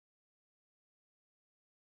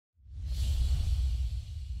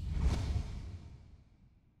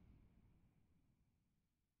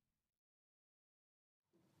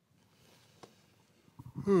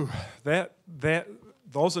Whew,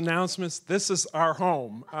 those announcements, this is our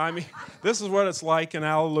home. I mean, this is what it's like in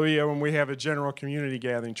Alleluia when we have a general community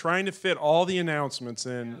gathering. Trying to fit all the announcements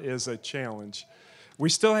in is a challenge. We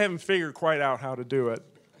still haven't figured quite out how to do it.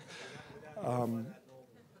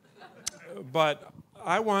 But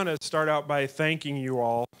I want to start out by thanking you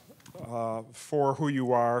all for who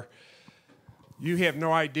you are. You have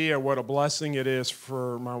no idea what a blessing it is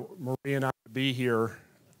for Marie and I to be here.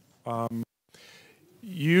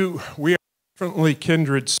 We are definitely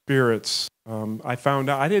kindred spirits. I found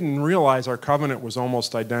out, I didn't realize our covenant was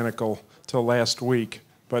almost identical till last week,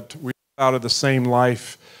 but we are out of the same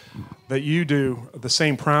life that you do, the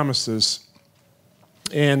same promises.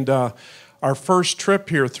 And our first trip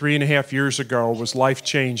here 3.5 years ago was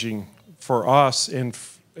life-changing for us and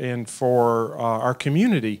for our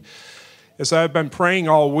community. As I've been praying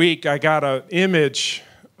all week, I got an image,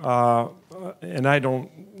 it's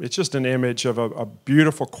just an image of a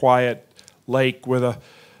beautiful, quiet lake with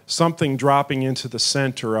something dropping into the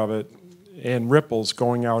center of it and ripples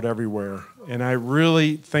going out everywhere. And I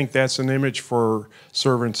really think that's an image for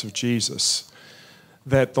servants of Jesus,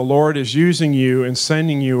 that the Lord is using you and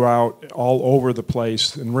sending you out all over the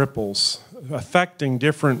place in ripples, affecting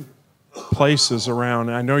different places around.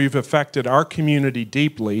 I know you've affected our community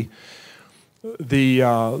deeply. The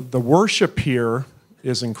worship here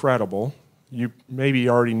is incredible. You maybe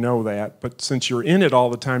already know that, but since you're in it all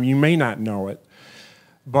the time, you may not know it.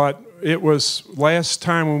 But it was last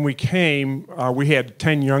time when we came, we had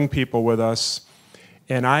 10 young people with us,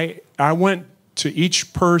 and I went to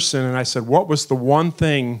each person and I said, what was the one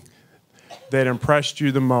thing that impressed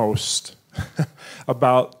you the most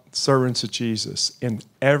about servants of Jesus? And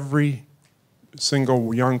every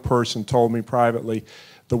single young person told me privately,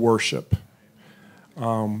 the worship.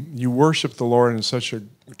 You worship the Lord in such a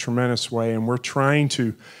tremendous way, and we're trying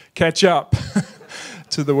to catch up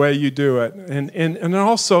to the way you do it, and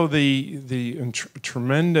also the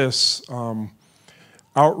tremendous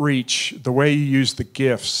outreach, the way you use the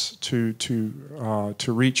gifts to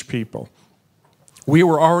reach people. We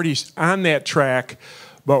were already on that track,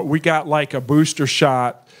 but we got like a booster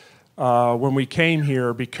shot when we came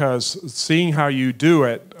here, because seeing how you do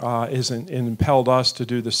it impelled us to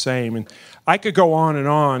do the same. And I could go on and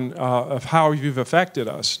on of how you've affected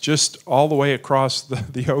us, just all the way across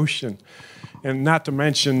the ocean. And not to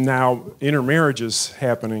mention now intermarriages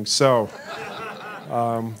happening, so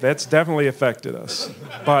that's definitely affected us.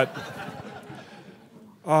 But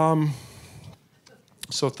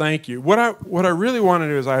so thank you. What I really want to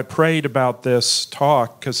do is I prayed about this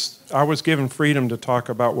talk because I was given freedom to talk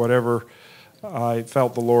about whatever I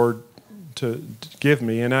felt the Lord to give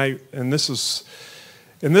me, and this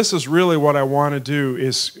is really what I want to do,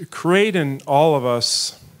 is create in all of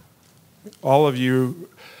us, all of you,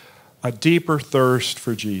 a deeper thirst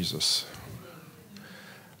for Jesus.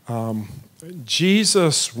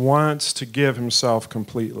 Jesus wants to give himself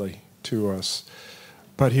completely to us,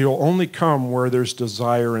 but he'll only come where there's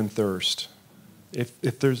desire and thirst.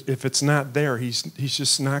 If it's not there, he's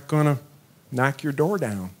just not going to knock your door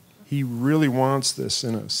down. He really wants this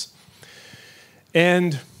in us.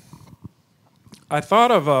 And I thought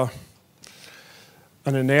of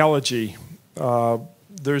an analogy.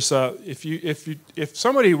 If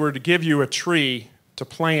somebody were to give you a tree to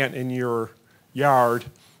plant in your yard,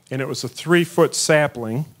 and it was a 3-foot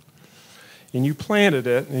sapling, and you planted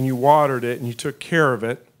it, and you watered it, and you took care of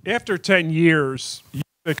it, after 10 years, you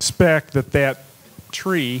expect that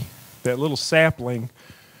tree, that little sapling,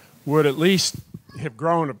 would at least have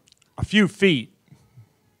grown a few feet.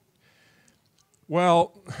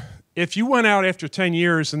 Well, if you went out after 10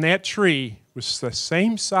 years and that tree was the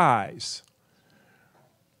same size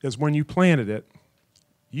as when you planted it,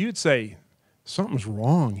 you'd say, something's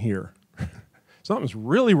wrong here. Something's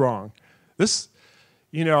really wrong. This,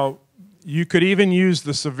 you could even use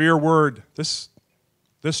the severe word, this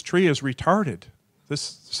tree is retarded.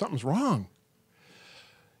 Something's wrong.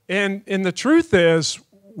 And the truth is,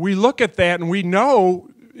 we look at that and we know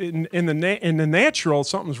in the natural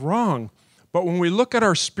something's wrong. But when we look at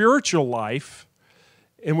our spiritual life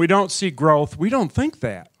and we don't see growth, we don't think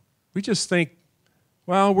that. We just think,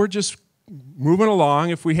 well, we're just moving along.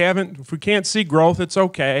 If we can't see growth, it's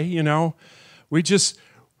okay,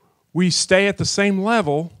 We stay at the same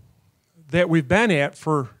level that we've been at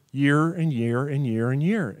for year and year and year and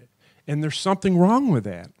year. And there's something wrong with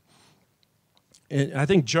that. And I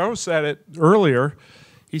think Joe said it earlier.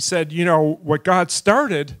 He said, what God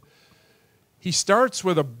started, he starts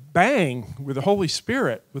with a bang with the Holy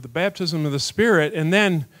Spirit, with the baptism of the Spirit, and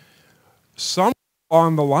then somewhere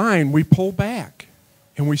on the line we pull back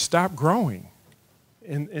and we stop growing.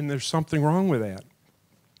 And there's something wrong with that.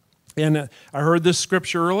 And I heard this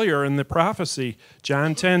scripture earlier in the prophecy,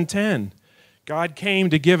 John 10:10. God came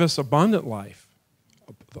to give us abundant life,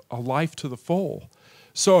 a life to the full.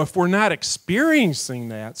 So if we're not experiencing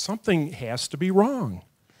that, something has to be wrong.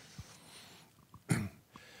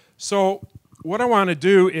 So what I want to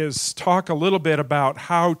do is talk a little bit about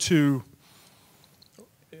how to,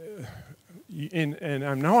 and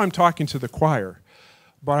I know I'm talking to the choir,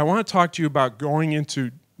 but I want to talk to you about going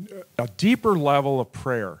into a deeper level of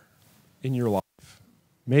prayer in your life.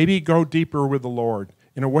 Maybe go deeper with the Lord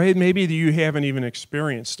in a way maybe that you haven't even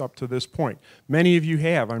experienced up to this point. Many of you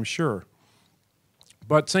have, I'm sure.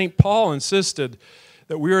 But St. Paul insisted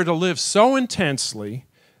that we are to live so intensely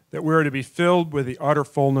that we are to be filled with the utter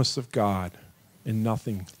fullness of God and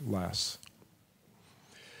nothing less.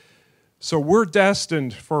 So we're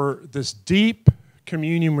destined for this deep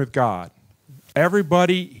communion with God.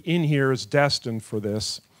 Everybody in here is destined for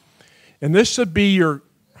this. And this should be your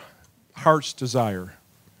heart's desire.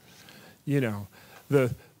 You know,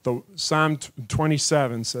 the Psalm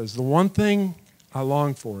 27 says, "The one thing I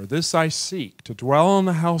long for, this I seek, to dwell in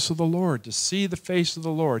the house of the Lord, to see the face of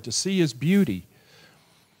the Lord, to see his beauty."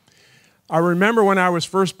 I remember when I was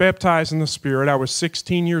first baptized in the Spirit, I was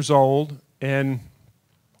 16 years old and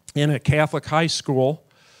in a Catholic high school.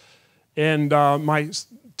 And my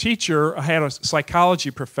teacher, I had a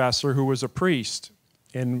psychology professor who was a priest.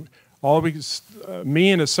 And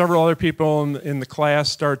me and several other people in the class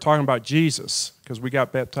started talking about Jesus because we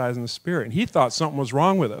got baptized in the Spirit. And he thought something was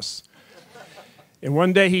wrong with us. And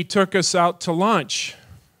one day he took us out to lunch,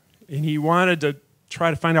 and he wanted to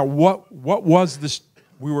try to find out what was this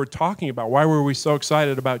we were talking about. Why were we so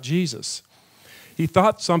excited about Jesus? He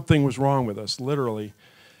thought something was wrong with us, literally.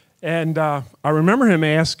 And I remember him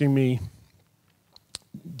asking me,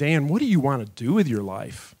 "Dan, what do you want to do with your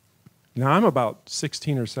life?" Now, I'm about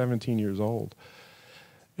 16 or 17 years old.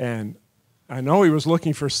 And I know he was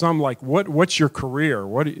looking for some, like, what's your career?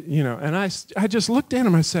 And I just looked at him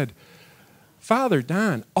and I said, "Father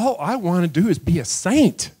Don, all I want to do is be a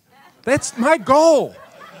saint. That's my goal.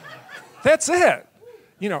 That's it.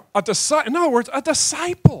 In other words, a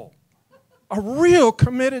disciple, a real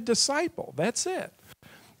committed disciple. That's it."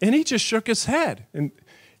 And he just shook his head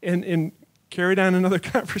and carried on another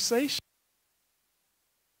conversation.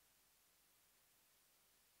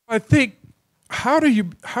 I think, how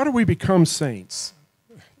do we become saints?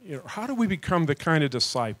 How do we become the kind of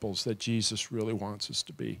disciples that Jesus really wants us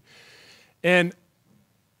to be? And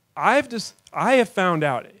I have found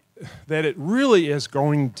out that it really is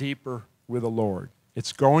going deeper with the Lord.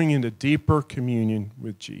 It's going into deeper communion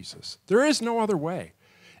with Jesus. There is no other way.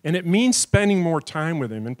 And it means spending more time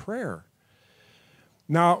with him in prayer.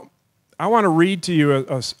 Now, I want to read to you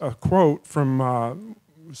a quote from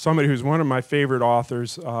somebody who's one of my favorite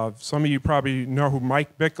authors. Some of you probably know who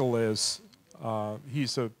Mike Bickle is.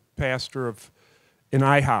 He's a pastor in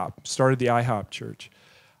IHOP, started the IHOP church.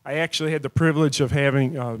 I actually had the privilege of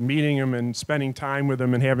meeting him and spending time with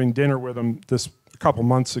him and having dinner with him a couple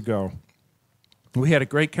months ago. We had a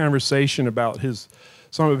great conversation about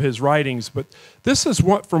some of his writings, but this is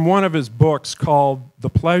from one of his books called The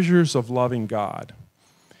Pleasures of Loving God.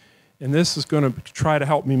 And this is going to try to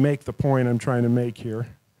help me make the point I'm trying to make here.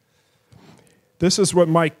 This is what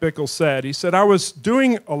Mike Bickle said. He said, "I was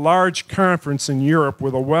doing a large conference in Europe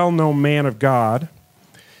with a well-known man of God,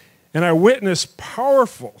 and I witnessed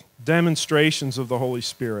powerful demonstrations of the Holy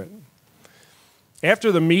Spirit.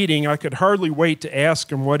 After the meeting, I could hardly wait to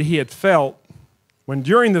ask him what he had felt when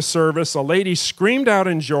during the service a lady screamed out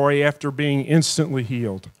in joy after being instantly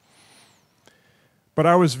healed. But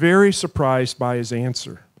I was very surprised by his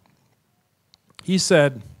answer. He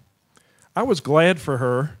said, 'I was glad for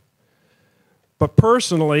her, but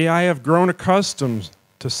personally I have grown accustomed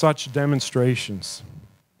to such demonstrations.'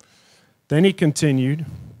 Then he continued,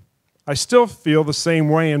 'I still feel the same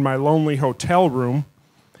way in my lonely hotel room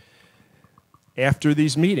after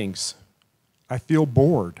these meetings. I feel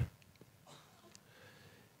bored.'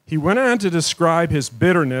 He went on to describe his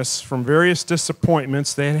bitterness from various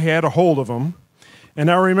disappointments that had a hold of him,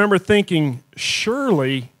 and I remember thinking,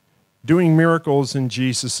 surely doing miracles in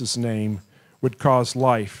Jesus' name would cause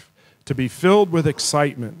life to be filled with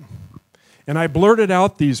excitement. And I blurted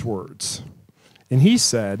out these words, and he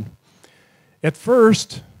said, 'At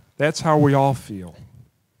first, that's how we all feel.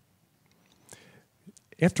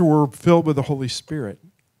 After we're filled with the Holy Spirit,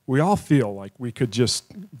 we all feel like we could just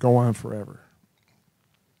go on forever.'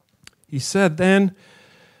 He said then,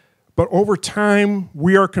 'But over time,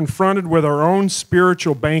 we are confronted with our own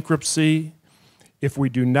spiritual bankruptcy if we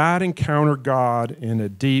do not encounter God in a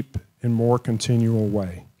deep and more continual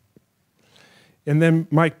way.' And then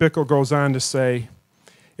Mike Bickle goes on to say,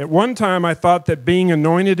 At one time, I thought that being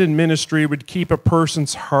anointed in ministry would keep a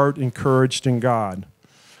person's heart encouraged in God.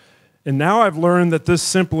 And now I've learned that this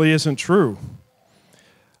simply isn't true.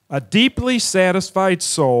 A deeply satisfied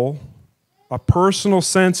soul, a personal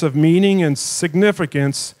sense of meaning and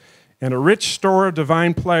significance, and a rich store of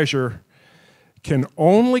divine pleasure can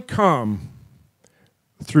only come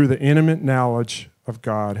through the intimate knowledge of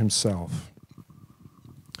God himself.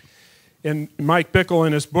 And Mike Bickle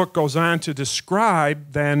in his book goes on to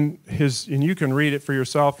describe then his, and you can read it for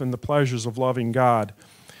yourself, in The Pleasures of Loving God.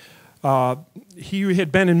 He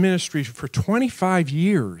had been in ministry for 25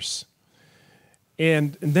 years.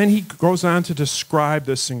 And then he goes on to describe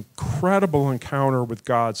this incredible encounter with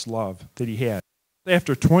God's love that he had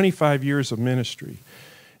after 25 years of ministry,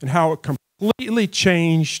 and how it completely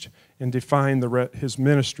changed and defined his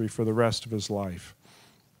ministry for the rest of his life.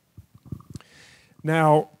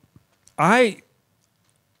 Now,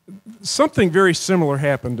 something very similar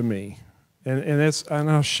happened to me, and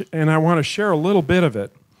I want to share a little bit of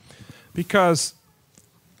it, because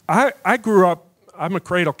I grew up, I'm a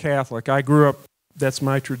cradle Catholic. I grew up, that's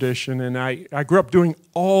my tradition, and I grew up doing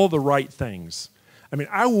all the right things. I mean,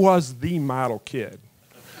 I was the model kid.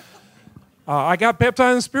 I got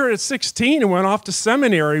baptized in the Spirit at 16 and went off to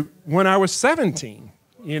seminary when I was 17,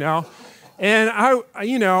 and I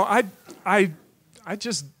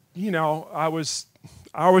just,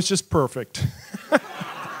 I was just perfect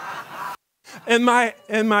in my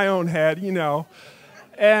own head,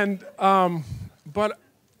 but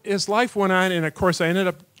as life went on, and of course I ended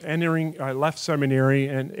up I left seminary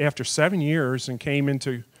and after 7 years and came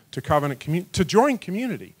into Covenant to join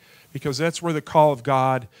community, because that's where the call of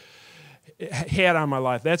God had on my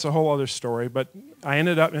life. That's a whole other story, but I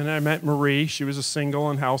ended up, and I met Marie. She was a single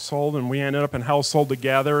in household, and we ended up in household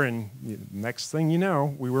together, and next thing you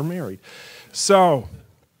know, we were married. So,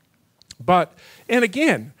 and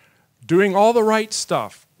again, doing all the right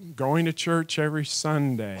stuff, going to church every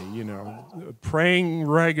Sunday, praying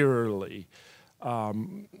regularly,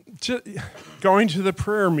 going to the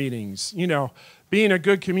prayer meetings, being a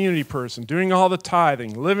good community person, doing all the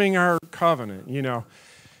tithing, living our covenant,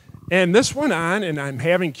 And this went on, and I'm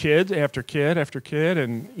having kid after kid after kid,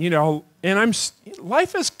 and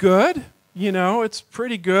life is good, it's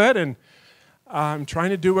pretty good, and I'm trying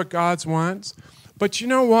to do what God wants. But you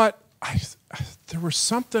know what? There was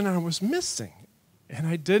something I was missing,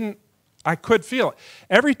 and I could feel it.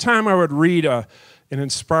 Every time I would read an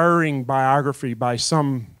inspiring biography by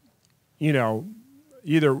some,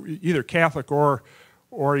 either Catholic or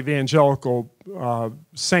evangelical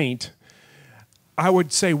saint, I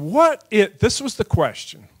would say, this was the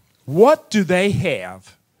question, what do they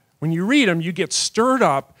have? When you read them, you get stirred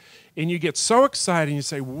up, and you get so excited, and you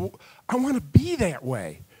say, I want to be that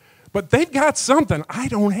way. But they've got something I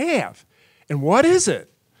don't have. And what is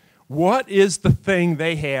it? What is the thing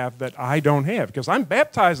they have that I don't have? Because I'm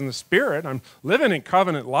baptized in the Spirit, I'm living in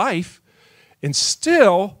covenant life, and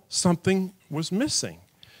still something was missing.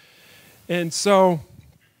 And so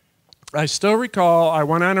I still recall I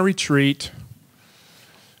went on a retreat,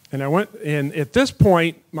 and at this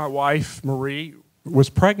point, my wife, Marie, was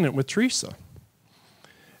pregnant with Teresa.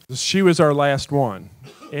 She was our last one.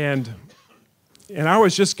 And I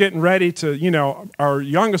was just getting ready to, our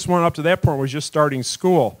youngest one up to that point was just starting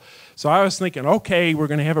school. So I was thinking, okay, we're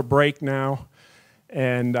going to have a break now,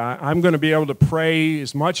 and I'm going to be able to pray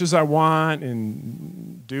as much as I want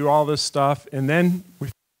and do all this stuff. And then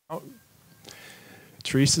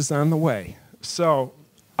Teresa's on the way. So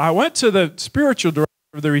I went to the spiritual director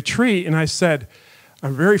of the retreat, and I said,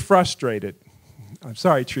 I'm very frustrated. I'm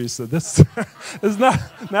sorry, Teresa, this is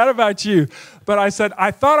not about you. But I said,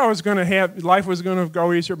 I thought I was going to have, life was going to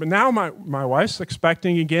go easier, but now my wife's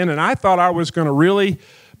expecting again, and I thought I was going to really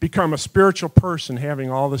become a spiritual person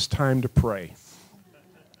having all this time to pray.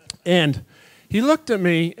 And he looked at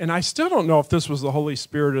me, and I still don't know if this was the Holy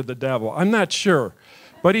Spirit or the devil. I'm not sure.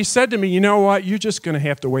 But he said to me, you know what, you're just going to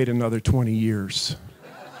have to wait another 20 years.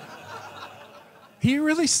 He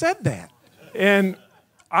really said that. And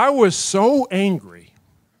I was so angry.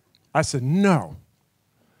 I said, no.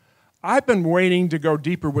 I've been waiting to go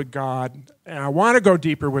deeper with God, and I want to go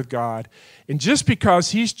deeper with God. And just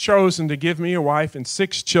because he's chosen to give me a wife and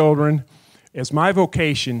 6 children as my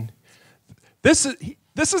vocation, this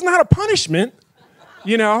is not a punishment,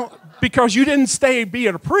 because you didn't be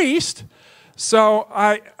a priest. So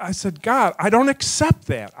I said, God, I don't accept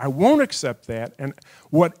that. I won't accept that. And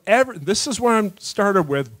this is what I started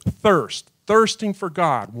with, thirsting for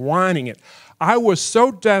God, wanting it. I was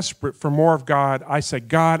so desperate for more of God, I said,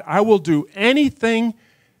 God, I will do anything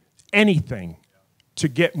to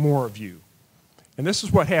get more of you. And this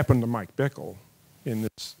is what happened to Mike Bickle. in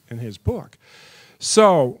his book.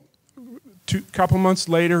 So, a couple months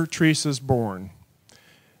later, Teresa's born.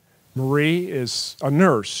 Marie is a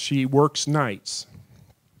nurse. She works nights.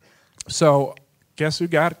 So, guess who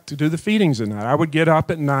got to do the feedings at night? I would get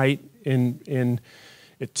up at night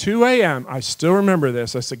at 2 a.m. I still remember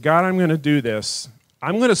this. I said, God, I'm going to do this.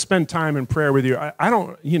 I'm going to spend time in prayer with you. I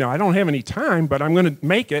don't have any time, but I'm going to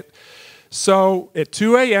make it. So at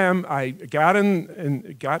 2 a.m., I got in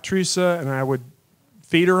and got Teresa, and I would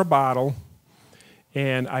feed her a bottle,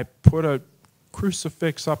 and I put a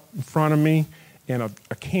crucifix up in front of me and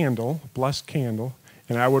a candle, a blessed candle,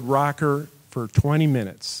 and I would rock her for 20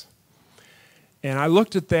 minutes. And I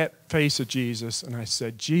looked at that face of Jesus, and I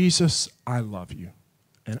said, Jesus, I love you.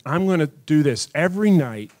 And I'm going to do this every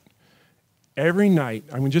night. Every night,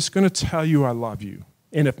 I'm just going to tell you I love you.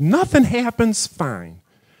 And if nothing happens, fine.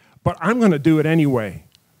 But I'm going to do it anyway.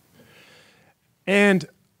 And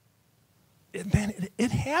then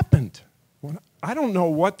it happened. I don't know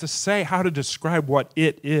what to say, how to describe what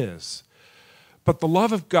it is. But the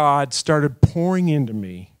love of God started pouring into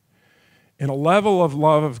me in a level of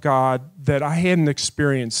love of God that I hadn't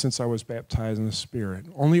experienced since I was baptized in the Spirit.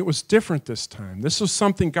 Only it was different this time. This was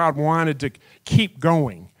something God wanted to keep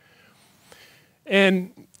going.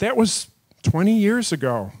 And that was 20 years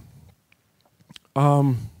ago.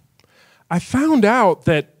 I found out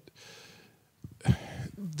that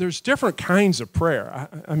there's different kinds of prayer.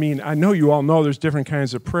 I mean, I know you all know there's different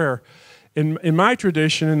kinds of prayer. In my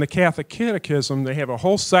tradition, in the Catholic Catechism, they have a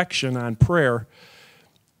whole section on prayer.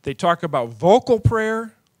 They talk about vocal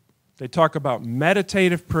prayer, they talk about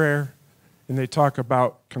meditative prayer, and they talk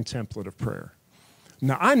about contemplative prayer.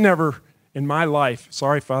 Now, I never, in my life,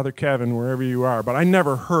 sorry, Father Kevin, wherever you are, but I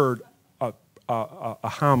never heard a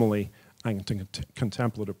homily on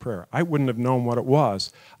contemplative prayer. I wouldn't have known what it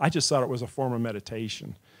was. I just thought it was a form of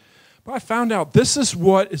meditation. But I found out this is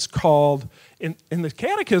what is called, and the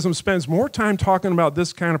Catechism spends more time talking about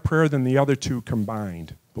this kind of prayer than the other two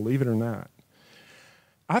combined, believe it or not.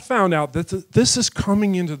 I found out that this is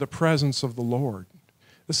coming into the presence of the Lord.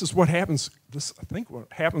 This is what happens, I think what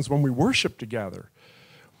happens when we worship together.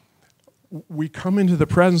 We come into the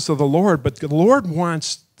presence of the Lord, but the Lord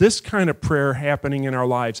wants this kind of prayer happening in our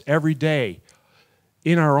lives every day,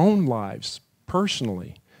 in our own lives,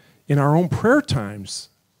 personally, in our own prayer times.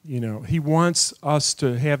 You know, He wants us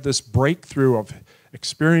to have this breakthrough of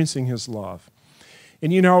experiencing His love.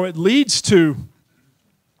 And, you know, it leads to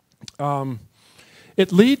the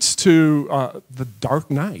dark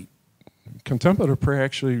night. Contemplative prayer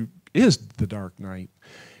actually is the dark night.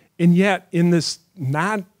 And yet, in this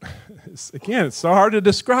again, it's so hard to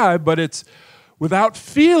describe, but it's without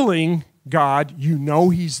feeling God, you know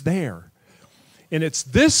He's there. And it's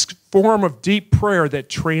this form of deep prayer that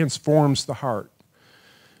transforms the heart.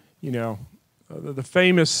 You know, the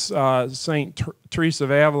famous Saint Teresa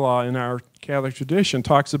of Avila in our Catholic tradition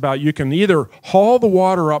talks about you can either haul the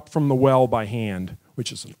water up from the well by hand,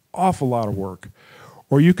 which is an awful lot of work,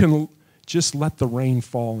 or you can just let the rain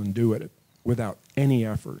fall and do it without any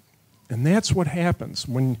effort. And that's what happens.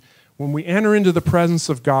 When we enter into the presence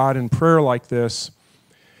of God in prayer like this,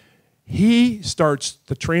 He starts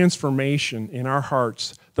the transformation in our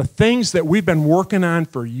hearts. The things that we've been working on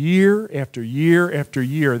for year after year after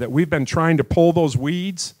year, that we've been trying to pull those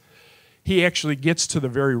weeds, He actually gets to the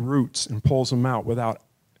very roots and pulls them out without,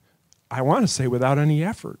 I want to say, without any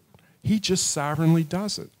effort. He just sovereignly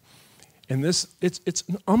does it. And it's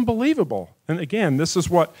unbelievable. And again, this is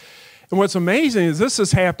what's amazing is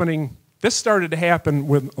this started to happen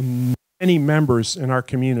with many members in our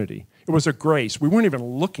community. It was a grace. We weren't even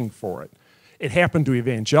looking for it. It happened to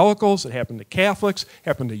evangelicals, it happened to Catholics,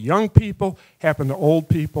 happened to young people, happened to old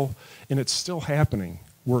people, and it's still happening.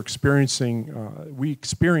 We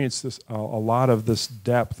experience this, a lot of this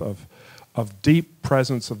depth of deep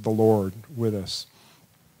presence of the Lord with us.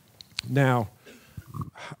 Now,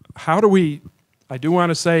 I do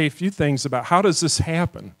want to say a few things about how does this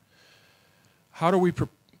happen? How do we,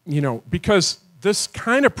 because this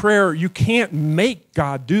kind of prayer, you can't make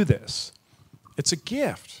God do this. It's a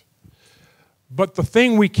gift. But the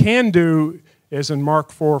thing we can do is in Mark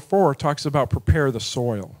 4:4, talks about prepare the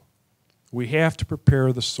soil. We have to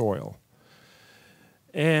prepare the soil.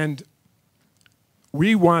 And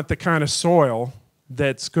we want the kind of soil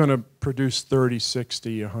that's going to produce 30,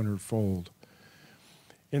 60, 100-fold.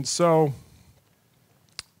 And so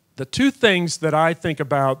the two things that I think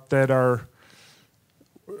about that are,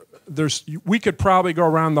 we could probably go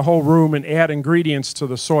around the whole room and add ingredients to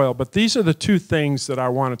the soil, but these are the two things that I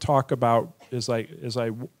want to talk about as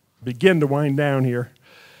I begin to wind down here.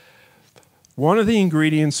 One of the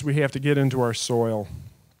ingredients we have to get into our soil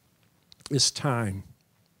is time.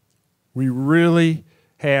 We really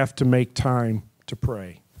have to make time to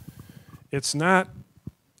pray. It's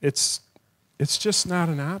just not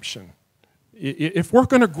an option. If we're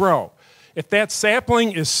going to grow, if that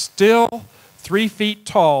sapling is still 3 feet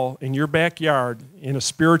tall in your backyard in a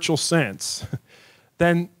spiritual sense,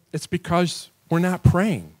 then it's because we're not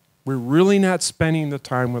praying. We're really not spending the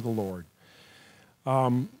time with the Lord.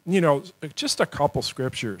 Just a couple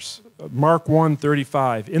scriptures. Mark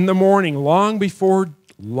 1:35. In the morning, long before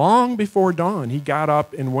dawn, he got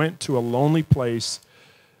up and went to a lonely place,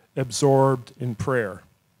 absorbed in prayer.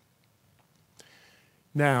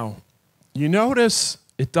 Now, you notice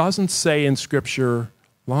it doesn't say in Scripture,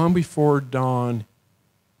 long before dawn,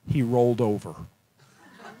 he rolled over.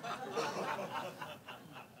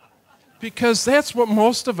 Because that's what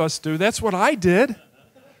most of us do. That's what I did.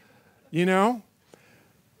 You know?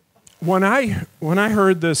 When I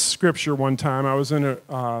heard this scripture one time, I was in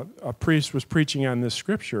a priest was preaching on this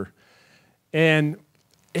scripture, and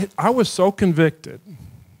I was so convicted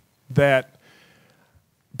that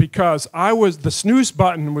because the snooze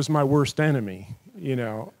button was my worst enemy. You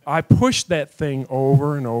know, I pushed that thing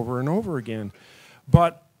over and over and over again.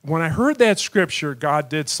 But when I heard that scripture, God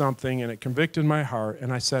did something, and it convicted my heart,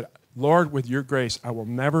 and I said, Lord, with your grace, I will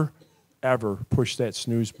never, ever push that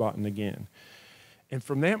snooze button again. And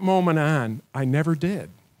from that moment on, I never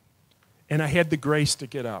did. And I had the grace to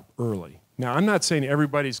get up early. Now, I'm not saying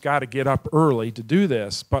everybody's got to get up early to do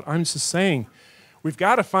this, but I'm just saying we've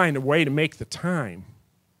got to find a way to make the time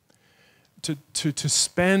to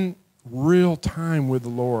spend real time with the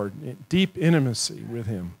Lord, deep intimacy with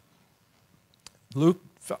Him. Luke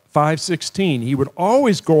 5:16, he would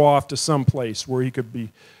always go off to some place where he could be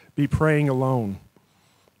praying alone.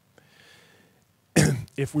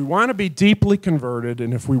 If we want to be deeply converted,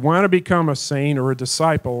 and if we want to become a saint or a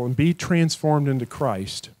disciple and be transformed into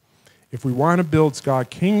Christ, if we want to build God's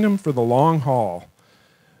kingdom for the long haul,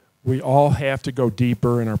 we all have to go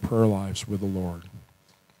deeper in our prayer lives with the Lord.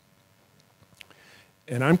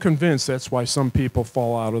 And I'm convinced that's why some people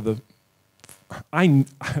fall out of the... I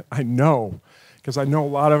know, because I know a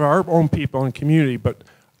lot of our own people in the community, but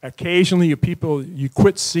occasionally you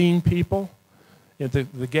quit seeing people at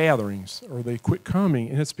the gatherings, or they quit coming,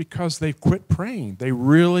 and it's because they quit praying. They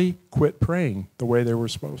really quit praying the way they were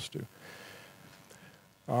supposed to.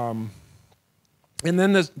 And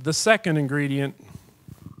then the second ingredient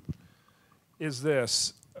is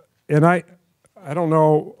this, and I don't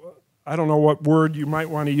know what word you might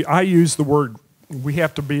want to use. I use the word, we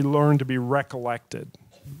have to learn to be recollected.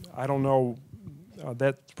 I don't know,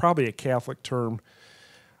 that's probably a Catholic term.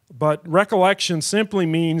 But recollection simply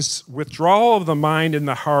means withdrawal of the mind and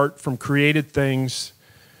the heart from created things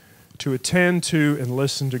to attend to and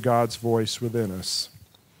listen to God's voice within us.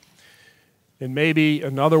 And maybe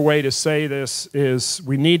another way to say this is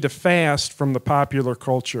we need to fast from the popular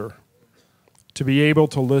culture to be able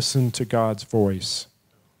to listen to God's voice.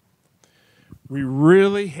 We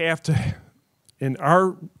really have to, and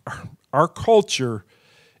our culture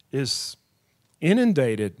is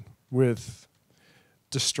inundated with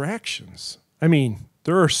distractions. I mean,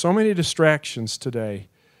 there are so many distractions today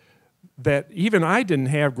that even I didn't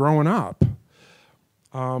have growing up.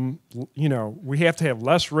 We have to have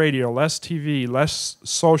less radio, less TV, less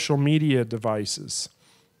social media devices.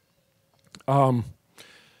 And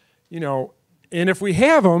if we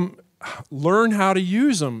have them, learn how to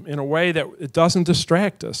use them in a way that it doesn't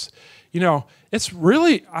distract us. It's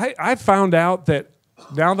really, I found out that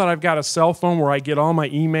now that I've got a cell phone where I get all my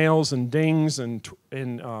emails and dings and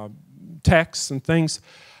texts and things,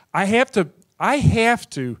 I have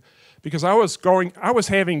to, because I was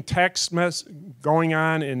having text going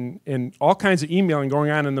on and all kinds of emailing going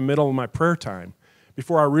on in the middle of my prayer time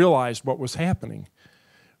before I realized what was happening.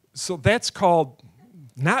 So that's called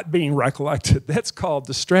not being recollected. That's called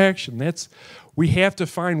distraction. We have to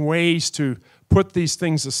find ways to put these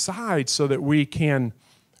things aside so that we can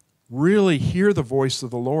really hear the voice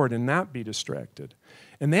of the Lord and not be distracted.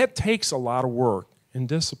 And that takes a lot of work and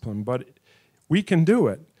discipline, but we can do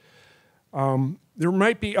it. There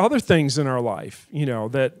might be other things in our life,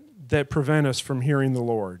 that prevent us from hearing the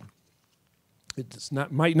Lord.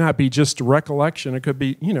 Might not be just a recollection. It could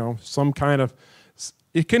be, some kind of,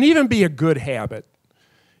 it can even be a good habit.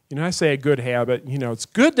 I say a good habit, it's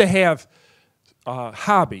good to have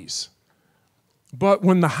hobbies. But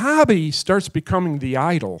when the hobby starts becoming the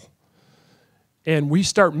idol, and we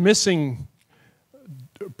start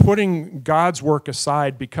putting God's work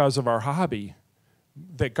aside because of our hobby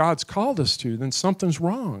that God's called us to, then something's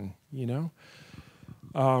wrong,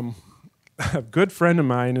 A good friend of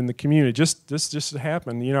mine in the community, this just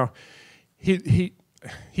happened,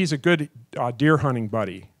 he's a good deer hunting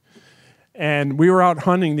buddy. And we were out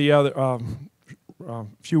hunting the other a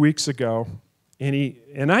few weeks ago,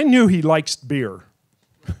 and I knew he likes beer.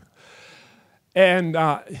 And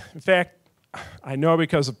in fact, I know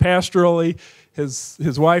because of pastorally,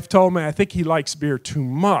 his wife told me I think he likes beer too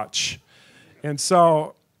much. And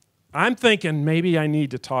so I'm thinking maybe I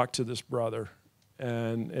need to talk to this brother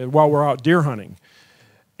and while we're out deer hunting.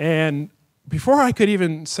 And before I could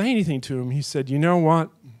even say anything to him, he said, you know what?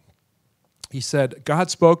 He said,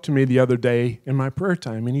 God spoke to me the other day in my prayer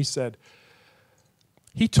time, and he said,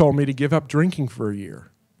 he told me to give up drinking for a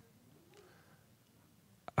year.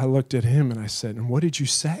 I looked at him and I said, and what did you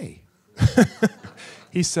say?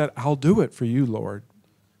 He said, I'll do it for you, Lord.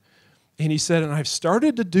 And he said, and I've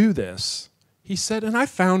started to do this. He said, and I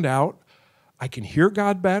found out I can hear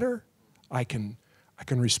God better. I can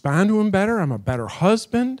respond to him better. I'm a better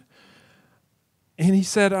husband. And he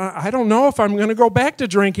said, I don't know if I'm going to go back to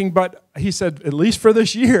drinking, but he said, at least for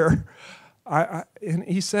this year. And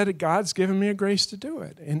he said, God's given me a grace to do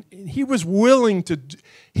it. And he was willing to,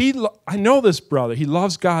 I know this brother, he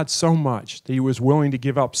loves God so much that he was willing to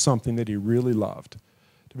give up something that he really loved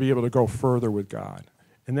to be able to go further with God.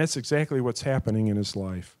 And that's exactly what's happening in his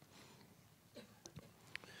life.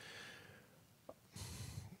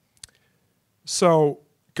 So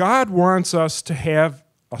God wants us to have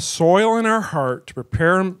a soil in our heart to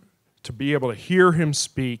prepare him to be able to hear him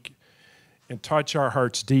speak and touch our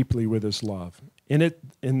hearts deeply with his love. And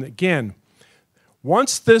again,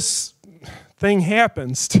 once this thing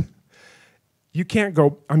happens, you can't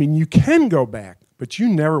go, you can go back, but you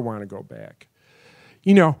never want to go back.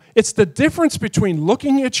 You know, it's the difference between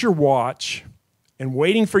looking at your watch and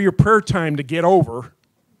waiting for your prayer time to get over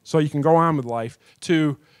so you can go on with life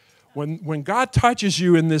to when God touches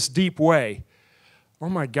you in this deep way, oh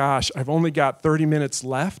my gosh, I've only got 30 minutes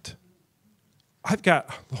left.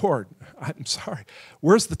 Lord, I'm sorry.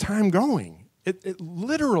 Where's the time going? It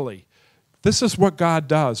literally, this is what God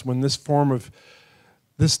does when this form of,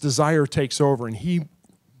 this desire takes over and he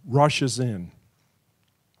rushes in.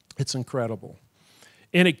 It's incredible.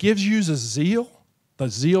 And it gives you the zeal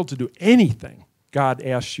to do anything God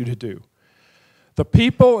asks you to do. The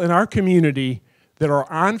people in our community that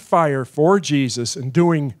are on fire for Jesus and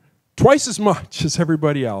doing twice as much as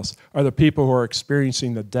everybody else are the people who are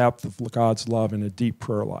experiencing the depth of God's love in a deep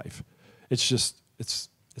prayer life. It's just, it's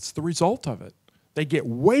the result of it. They get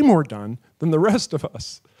way more done than the rest of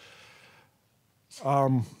us.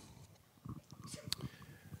 One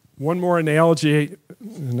more analogy,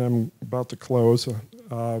 and I'm about to close.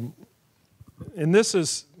 And this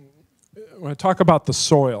is, when I talk about the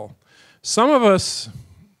soil, some of us,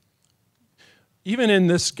 even in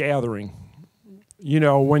this gathering, you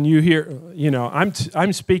know, when you hear, you know,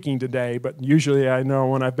 I'm speaking today, but usually I know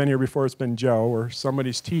when I've been here before it's been Joe or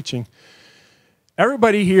somebody's teaching.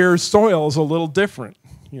 Everybody here's soil is a little different.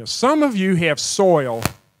 You know, some of you have soil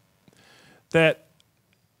that,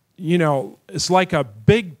 you know, it's like a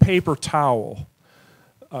big paper towel.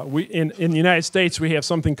 In the United States, we have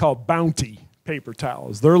something called Bounty paper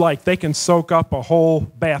towels. They're like, they can soak up a whole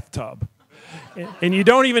bathtub. And you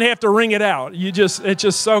don't even have to wring it out. It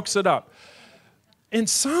just soaks it up. And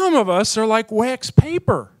some of us are like wax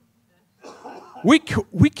paper. We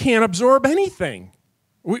can't absorb anything.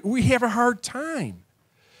 We have a hard time.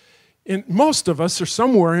 And most of us are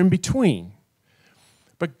somewhere in between.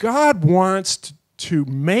 But God wants to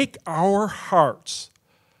make our hearts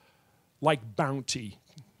like Bounty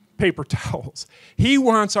paper towels. He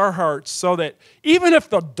wants our hearts so that even if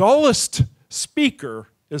the dullest speaker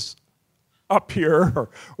is up here or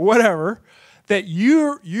whatever, that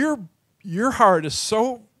your heart is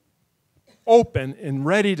so open and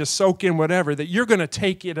ready to soak in whatever that you're going to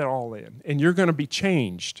take it all in and you're going to be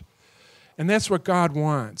changed. And that's what God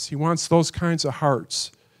wants. He wants those kinds of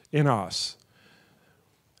hearts in us.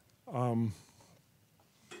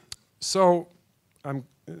 So I'm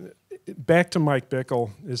back to Mike Bickle.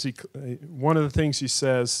 One of the things he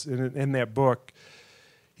says in that book,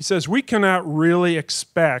 he says, we cannot really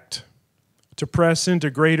expect to press into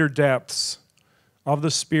greater depths of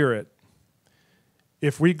the Spirit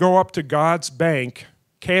if we go up to God's bank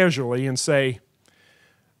casually and say,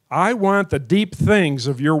 I want the deep things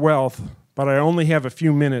of your wealth, but I only have a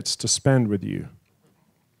few minutes to spend with you.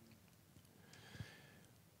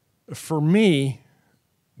 For me,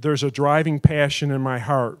 there's a driving passion in my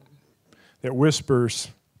heart that whispers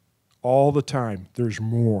all the time, there's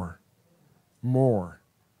more, more.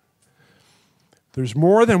 There's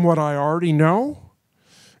more than what I already know,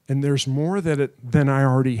 and there's more than I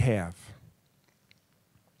already have.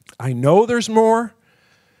 I know there's more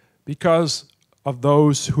because of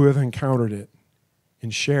those who have encountered it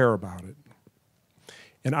and share about it.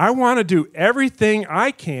 And I want to do everything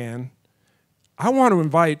I can. I want to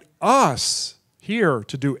invite us here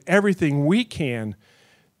to do everything we can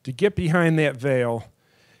to get behind that veil,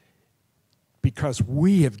 because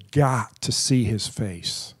we have got to see his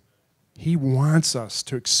face. He wants us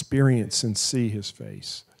to experience and see his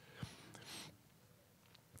face.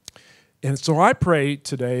 And so I pray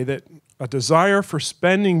today that a desire for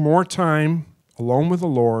spending more time alone with the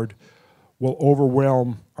Lord will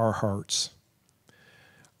overwhelm our hearts.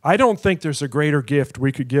 I don't think there's a greater gift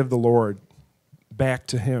we could give the Lord back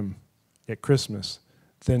to him at Christmas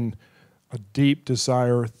than a deep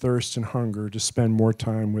desire, thirst, and hunger to spend more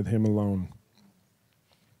time with him alone.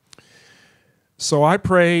 So I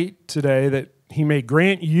pray today that he may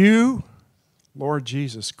grant you, Lord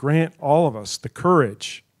Jesus, grant all of us the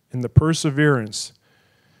courage and the perseverance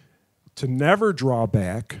to never draw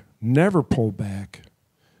back, never pull back,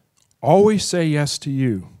 always say yes to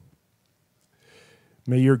you.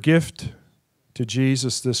 May your gift to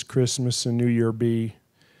Jesus this Christmas and New Year be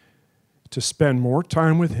to spend more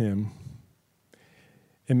time with him,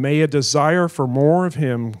 and may a desire for more of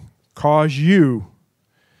him cause you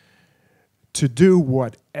to do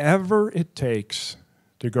whatever it takes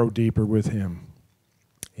to go deeper with him.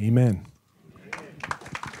 Amen.